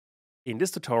In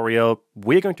this tutorial,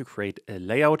 we're going to create a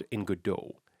layout in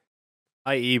Godot,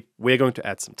 i.e. we're going to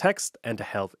add some text and a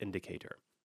health indicator.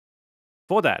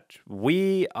 For that,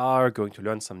 we are going to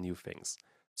learn some new things.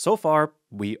 So far,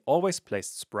 we always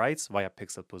placed sprites via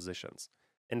pixel positions.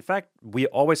 In fact, we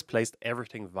always placed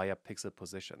everything via pixel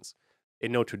positions.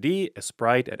 In Node2D, a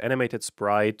sprite, an animated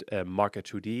sprite, a marker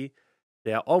 2D,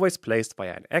 they are always placed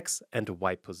via an X and a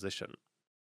Y position.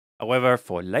 However,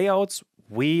 for layouts,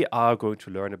 we are going to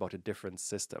learn about a different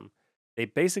system. They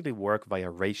basically work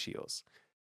via ratios.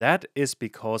 That is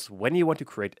because when you want to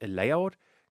create a layout,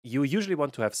 you usually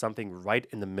want to have something right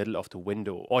in the middle of the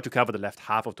window or to cover the left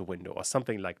half of the window or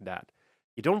something like that.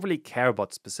 You don't really care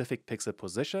about specific pixel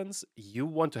positions, you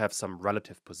want to have some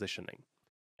relative positioning.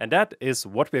 And that is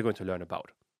what we're going to learn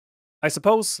about. I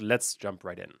suppose let's jump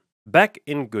right in. Back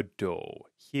in Godot,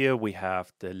 here we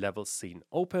have the level scene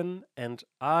open, and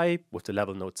I, with the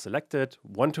level node selected,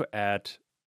 want to add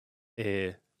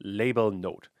a label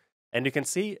node. And you can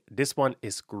see this one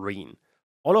is green.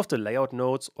 All of the layout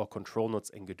nodes or control nodes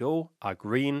in Godot are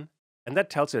green, and that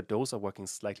tells you that those are working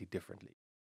slightly differently.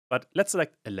 But let's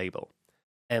select a label.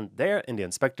 And there in the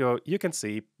inspector, you can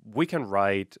see we can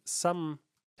write some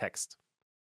text.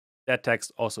 That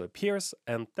text also appears,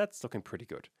 and that's looking pretty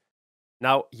good.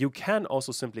 Now, you can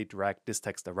also simply drag this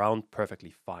text around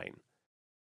perfectly fine.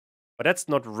 But that's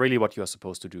not really what you're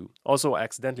supposed to do. Also,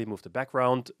 accidentally move the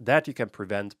background. That you can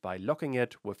prevent by locking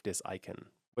it with this icon,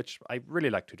 which I really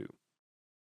like to do.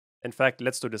 In fact,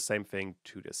 let's do the same thing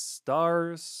to the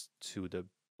stars, to the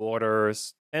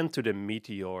borders, and to the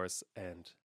meteors and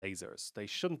lasers. They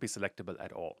shouldn't be selectable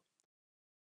at all.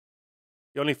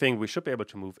 The only thing we should be able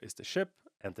to move is the ship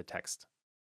and the text.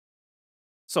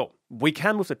 So we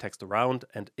can move the text around,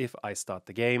 and if I start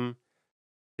the game,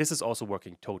 this is also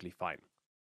working totally fine.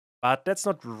 But that's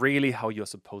not really how you're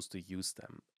supposed to use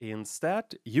them. Instead,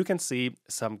 you can see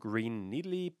some green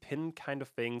needly pin kind of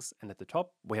things, and at the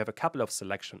top, we have a couple of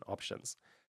selection options.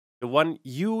 The one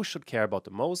you should care about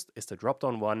the most is the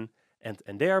drop-down one, and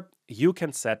in there, you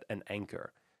can set an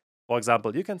anchor. For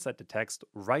example, you can set the text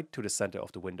right to the center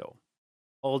of the window.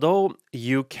 Although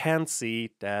you can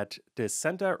see that the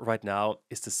center right now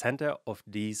is the center of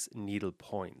these needle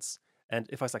points. And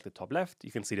if I select the top left,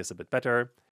 you can see this a bit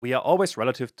better. We are always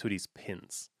relative to these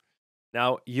pins.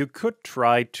 Now, you could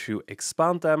try to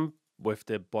expand them with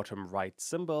the bottom right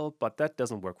symbol, but that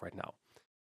doesn't work right now.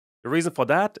 The reason for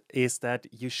that is that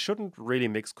you shouldn't really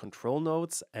mix control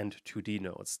nodes and 2D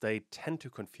nodes. They tend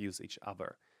to confuse each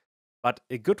other. But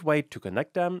a good way to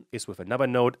connect them is with another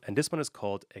node, and this one is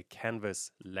called a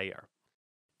canvas layer.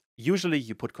 Usually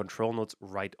you put control nodes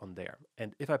right on there.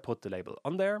 And if I put the label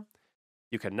on there,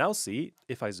 you can now see,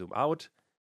 if I zoom out,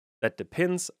 that the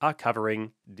pins are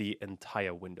covering the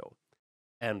entire window.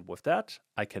 And with that,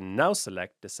 I can now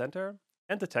select the center,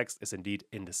 and the text is indeed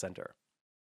in the center.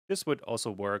 This would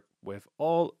also work with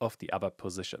all of the other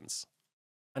positions.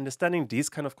 Understanding these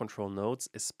kind of control nodes,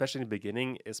 especially in the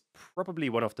beginning, is probably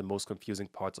one of the most confusing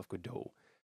parts of Godot.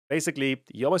 Basically,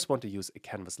 you always want to use a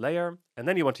canvas layer, and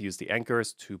then you want to use the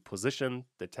anchors to position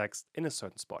the text in a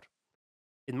certain spot.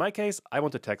 In my case, I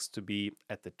want the text to be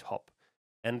at the top.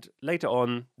 And later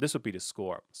on, this would be the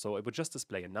score. So it would just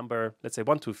display a number, let's say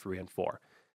 1, 2, 3, and 4.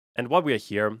 And while we are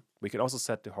here, we can also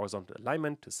set the horizontal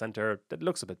alignment to center. That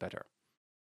looks a bit better.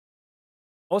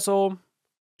 Also,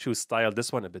 to style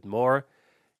this one a bit more,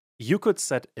 you could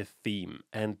set a theme,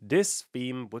 and this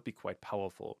theme would be quite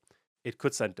powerful. It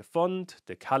could set the font,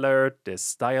 the color, the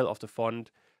style of the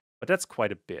font, but that's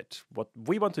quite a bit. What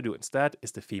we want to do instead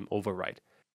is the theme override.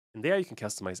 And there you can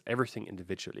customize everything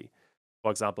individually. For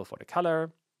example, for the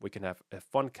color, we can have a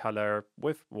font color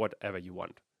with whatever you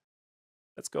want.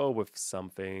 Let's go with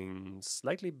something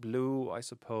slightly blue, I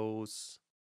suppose.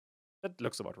 That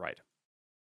looks about right.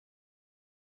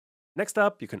 Next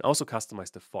up, you can also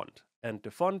customize the font. And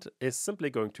the font is simply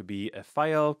going to be a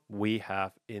file we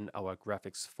have in our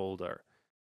graphics folder.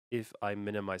 If I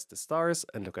minimize the stars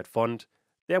and look at font,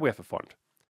 there we have a font.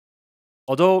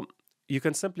 Although you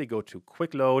can simply go to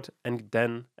quick load and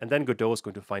then Godot is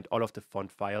going to find all of the font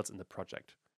files in the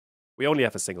project. We only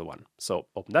have a single one. So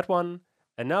open that one,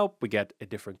 and now we get a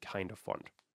different kind of font.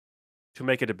 To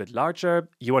make it a bit larger,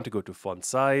 you want to go to font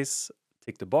size,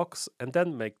 tick the box, and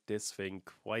then make this thing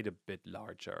quite a bit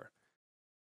larger.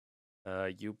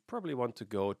 You probably want to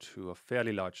go to a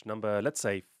fairly large number, let's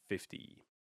say 50.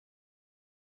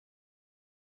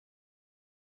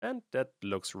 And that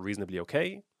looks reasonably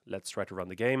okay. Let's try to run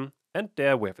the game. And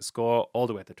there we have a score all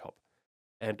the way at the top.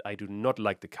 And I do not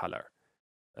like the color.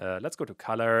 Let's go to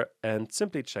color and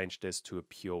simply change this to a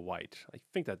pure white. I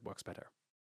think that works better.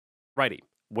 Righty.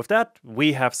 With that,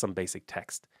 we have some basic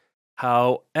text.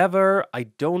 However, I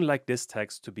don't like this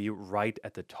text to be right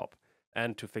at the top.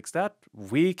 And to fix that,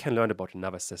 we can learn about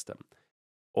another system,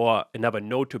 or another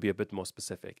node to be a bit more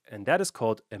specific, and that is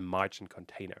called a margin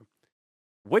container,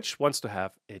 which wants to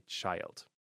have a child.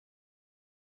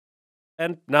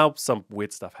 And now some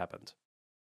weird stuff happened.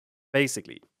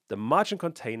 Basically, the margin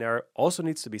container also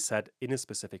needs to be set in a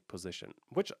specific position,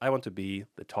 which I want to be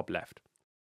the top left.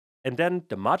 And then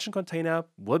the margin container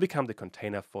will become the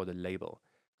container for the label.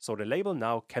 So the label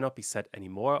now cannot be set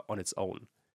anymore on its own.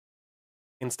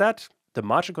 Instead, the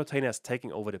margin container is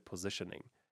taking over the positioning.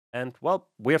 And well,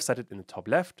 we have set it in the top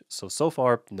left, so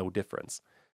far no difference.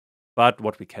 But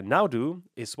what we can now do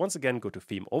is once again go to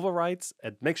theme overrides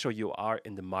and make sure you are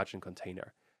in the margin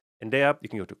container. And there you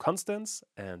can go to constants,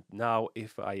 and now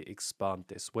if I expand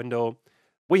this window,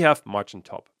 we have margin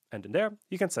top. And in there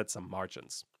you can set some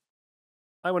margins.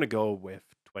 I want to go with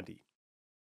 20.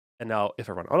 And now if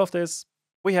I run all of this,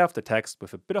 we have the text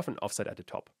with a bit of an offset at the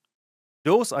top.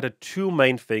 Those are the two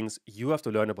main things you have to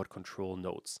learn about control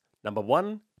nodes. Number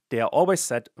one, they are always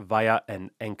set via an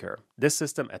anchor, this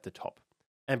system at the top.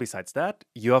 And besides that,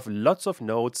 you have lots of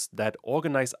nodes that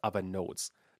organize other nodes,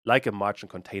 like a margin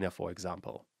container, for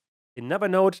example. Another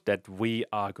node that we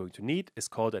are going to need is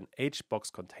called an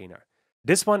HBox container.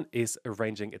 This one is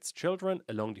arranging its children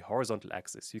along the horizontal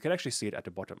axis. You can actually see it at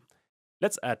the bottom.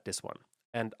 Let's add this one.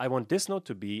 And I want this node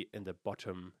to be in the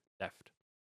bottom left.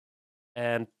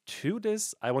 And to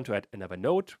this, I want to add another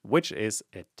node, which is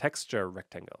a texture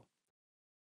rectangle,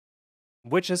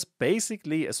 which is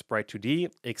basically a sprite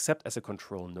 2D except as a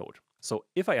control node. So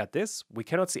if I add this, we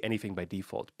cannot see anything by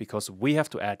default because we have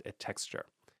to add a texture.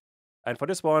 And for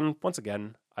this one, once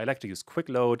again, I like to use quick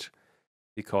load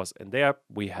because in there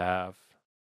we have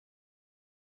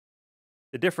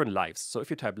the different lives. So if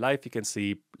you type life, you can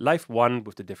see life 1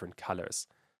 with the different colors.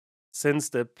 Since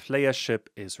the player ship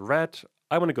is red,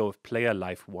 I want to go with player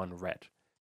life 1 red.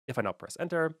 If I now press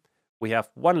enter, we have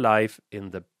one life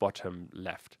in the bottom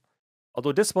left.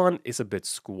 Although this one is a bit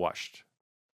squashed.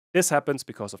 This happens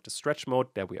because of the stretch mode.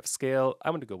 There we have scale.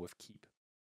 I want to go with keep.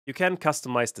 You can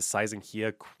customize the sizing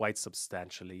here quite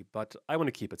substantially, but I want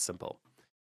to keep it simple.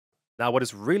 Now, what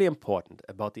is really important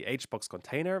about the HBox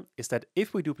container is that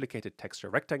if we duplicate a texture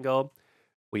rectangle,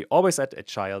 we always add a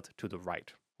child to the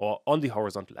right or on the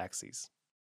horizontal axis.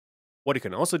 What you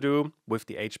can also do with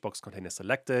the HBox container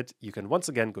selected, you can once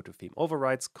again go to theme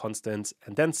overrides, constants,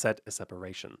 and then set a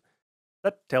separation.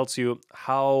 That tells you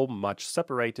how much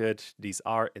separated these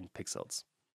are in pixels.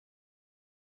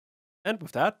 And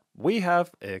with that, we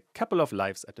have a couple of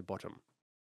lives at the bottom.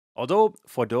 Although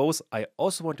for those, I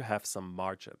also want to have some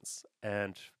margins.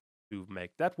 And to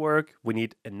make that work, we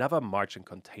need another margin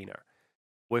container,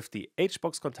 with the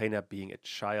HBox container being a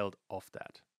child of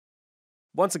that.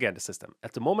 Once again, the system.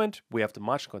 At the moment, we have the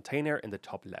margin container in the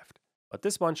top left, but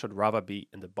this one should rather be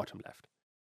in the bottom left.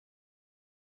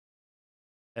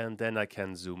 And then I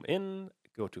can zoom in,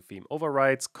 go to theme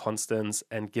overrides, constants,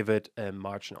 and give it a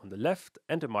margin on the left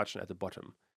and a margin at the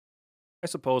bottom. I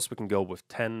suppose we can go with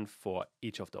 10 for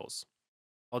each of those.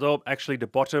 Although actually the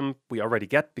bottom we already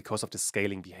get because of the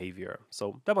scaling behavior,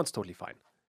 so that one's totally fine.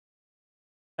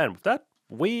 And with that,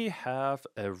 we have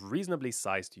a reasonably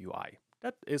sized UI.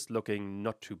 That is looking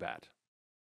not too bad.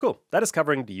 Cool, that is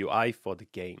covering the UI for the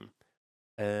game.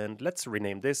 And let's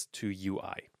rename this to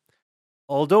UI.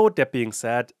 Although that being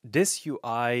said, this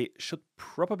UI should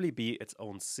probably be its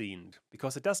own scene,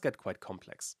 because it does get quite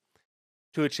complex.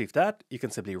 To achieve that, you can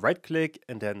simply right-click,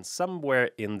 and then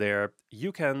somewhere in there,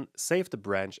 you can save the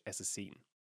branch as a scene.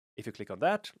 If you click on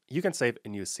that, you can save a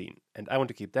new scene, and I want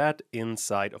to keep that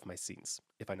inside of my scenes.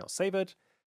 If I now save it,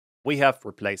 we have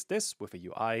replaced this with a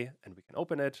UI, and we can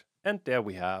open it, and there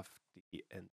we have the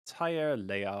entire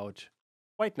layout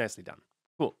quite nicely done.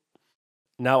 Cool.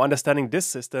 Now, understanding this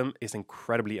system is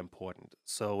incredibly important,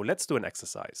 so let's do an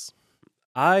exercise.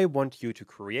 I want you to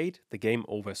create the game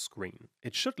over screen.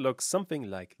 It should look something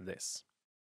like this.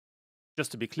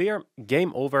 Just to be clear,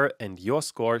 game over and your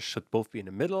score should both be in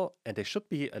the middle, and they should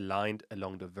be aligned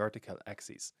along the vertical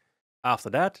axis. After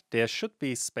that, there should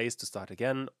be space to start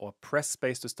again, or press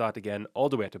space to start again all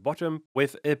the way at the bottom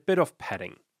with a bit of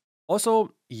padding.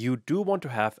 Also, you do want to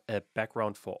have a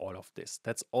background for all of this.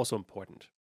 That's also important.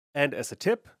 And as a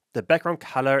tip, the background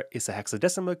color is a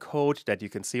hexadecimal code that you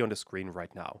can see on the screen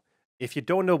right now. If you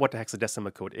don't know what the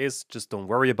hexadecimal code is, just don't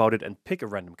worry about it and pick a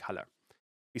random color.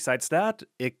 Besides that,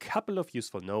 a couple of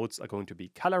useful nodes are going to be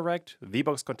color-rect,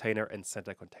 VBox container, and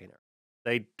center container.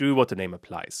 They do what the name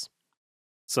implies.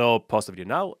 So pause the video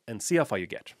now and see how far you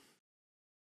get.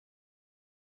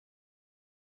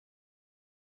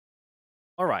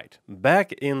 Alright,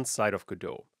 back inside of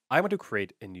Godot. I want to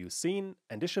create a new scene,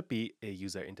 and this should be a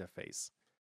user interface.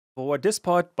 For this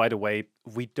part, by the way,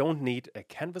 we don't need a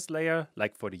canvas layer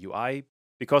like for the UI,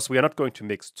 because we are not going to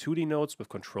mix 2D nodes with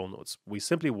control nodes. We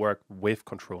simply work with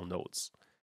control nodes.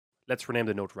 Let's rename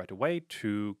the node right away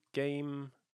to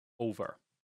Game Over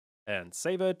and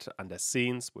save it under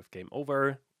Scenes with Game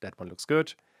Over. That one looks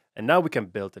good. And now we can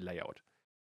build the layout.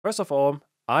 First of all,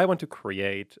 I want to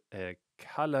create a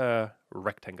color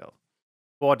rectangle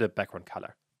for the background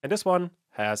color. And this one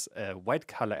has a white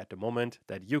color at the moment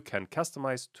that you can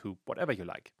customize to whatever you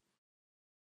like.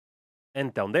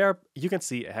 And down there, you can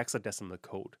see a hexadecimal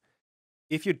code.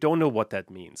 If you don't know what that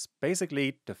means,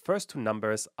 basically the first two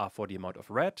numbers are for the amount of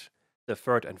red, the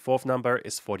third and fourth number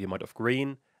is for the amount of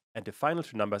green, and the final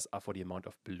two numbers are for the amount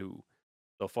of blue.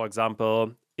 So for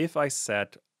example, if I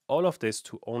set all of this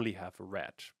to only have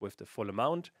red with the full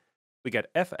amount, we get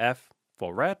FF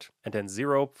for red and then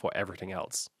 0 for everything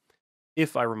else.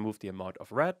 If I remove the amount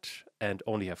of red and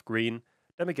only have green,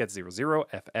 then we get 0, 0,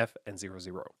 FF, and 0,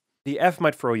 0. The F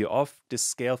might throw you off. The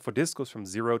scale for this goes from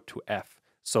 0 to F.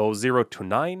 So 0 to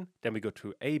 9, then we go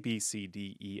to A, B, C,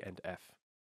 D, E, and F.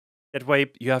 That way,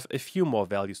 you have a few more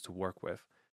values to work with.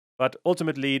 But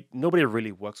ultimately, nobody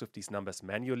really works with these numbers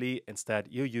manually. Instead,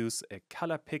 you use a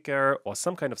color picker or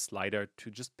some kind of slider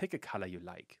to just pick a color you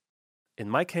like. In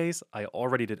my case, I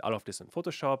already did all of this in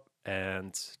Photoshop,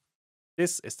 and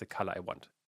this is the color I want.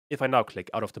 If I now click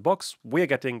out of the box, we're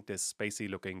getting this spacey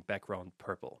looking background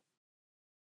purple.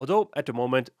 Although at the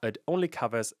moment, it only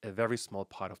covers a very small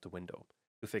part of the window.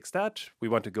 To fix that, we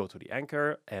want to go to the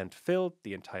anchor and fill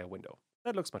the entire window.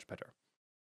 That looks much better.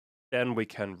 Then we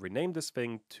can rename this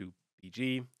thing to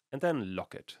BG and then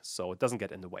lock it so it doesn't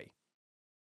get in the way.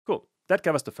 Cool, that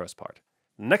covers the first part.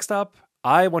 Next up,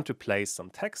 I want to place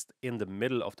some text in the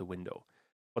middle of the window.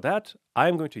 For that,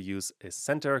 I'm going to use a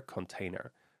center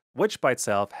container, which by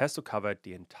itself has to cover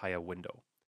the entire window.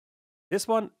 This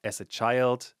one, as a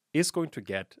child, is going to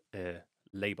get a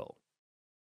label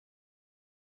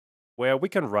where we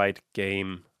can write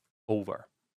Game Over.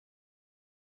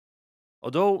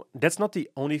 Although that's not the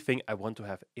only thing I want to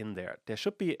have in there. There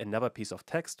should be another piece of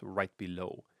text right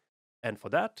below. And for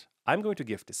that, I'm going to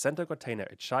give the center container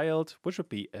a child, which would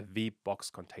be a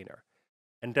HBox container,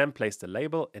 and then place the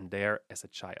label in there as a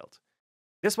child.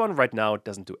 This one right now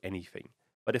doesn't do anything,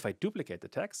 but if I duplicate the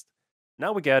text,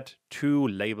 now we get two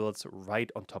labels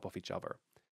right on top of each other.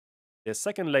 The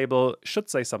second label should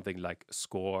say something like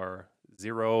score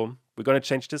 0. We're going to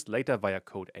change this later via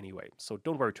code anyway, so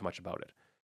don't worry too much about it.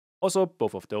 Also,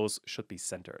 both of those should be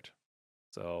centered.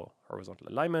 So horizontal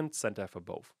alignment, center for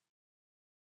both.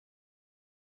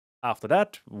 After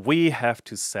that, we have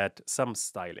to set some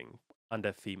styling.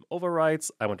 Under theme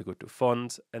overrides, I want to go to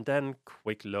font and then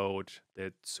quick load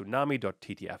the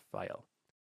tsunami.ttf file.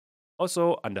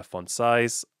 Also, under font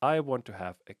size, I want to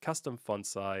have a custom font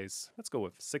size. Let's go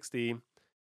with 60.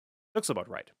 Looks about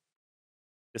right.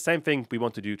 The same thing we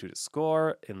want to do to the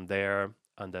score in there.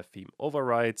 Under theme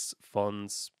overrides,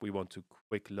 fonts, we want to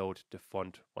quick load the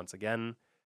font once again.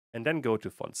 And then go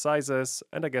to font sizes.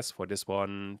 And I guess for this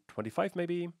one, 25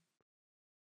 maybe?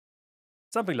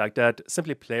 Something like that.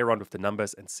 Simply play around with the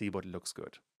numbers and see what looks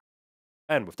good.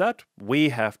 And with that, we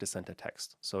have the center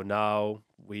text. So now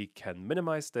we can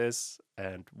minimize this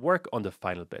and work on the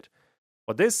final bit.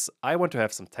 For this, I want to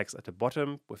have some text at the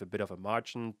bottom with a bit of a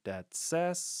margin that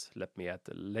says, let me add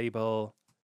the label.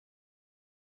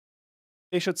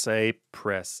 It should say,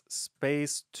 press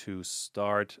space to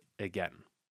start again.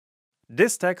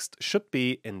 This text should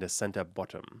be in the center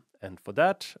bottom. And for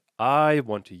that, I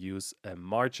want to use a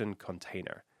margin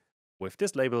container, with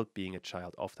this label being a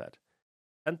child of that.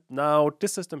 And now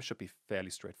this system should be fairly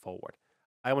straightforward.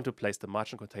 I want to place the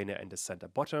margin container in the center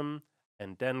bottom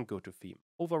and then go to theme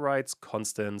overrides,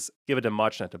 constants, give it a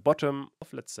margin at the bottom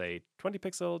of, let's say, 20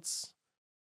 pixels.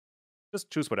 Just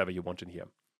choose whatever you want in here.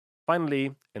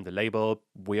 Finally, in the label,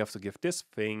 we have to give this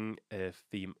thing a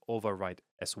theme override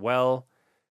as well,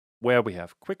 where we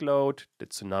have quick load, the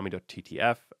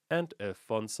tsunami.ttf, and a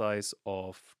font size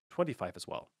of 25 as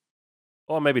well.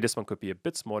 Or maybe this one could be a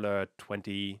bit smaller,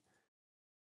 20.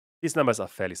 These numbers are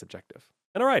fairly subjective.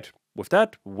 And all right, with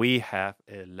that, we have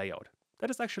a layout. That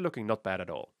is actually looking not bad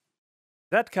at all.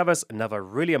 That covers another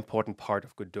really important part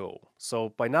of Godot.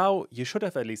 So by now, you should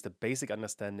have at least a basic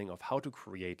understanding of how to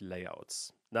create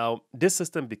layouts. Now, this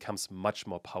system becomes much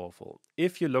more powerful.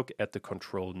 If you look at the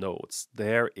control nodes,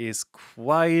 there is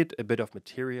quite a bit of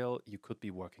material you could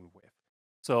be working with.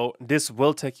 So this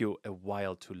will take you a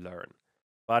while to learn.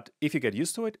 But if you get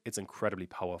used to it, it's incredibly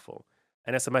powerful.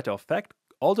 And as a matter of fact,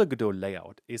 all the Godot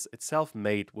layout is itself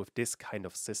made with this kind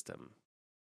of system.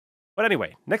 But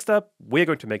anyway, next up, we're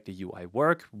going to make the UI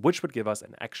work, which would give us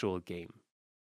an actual game.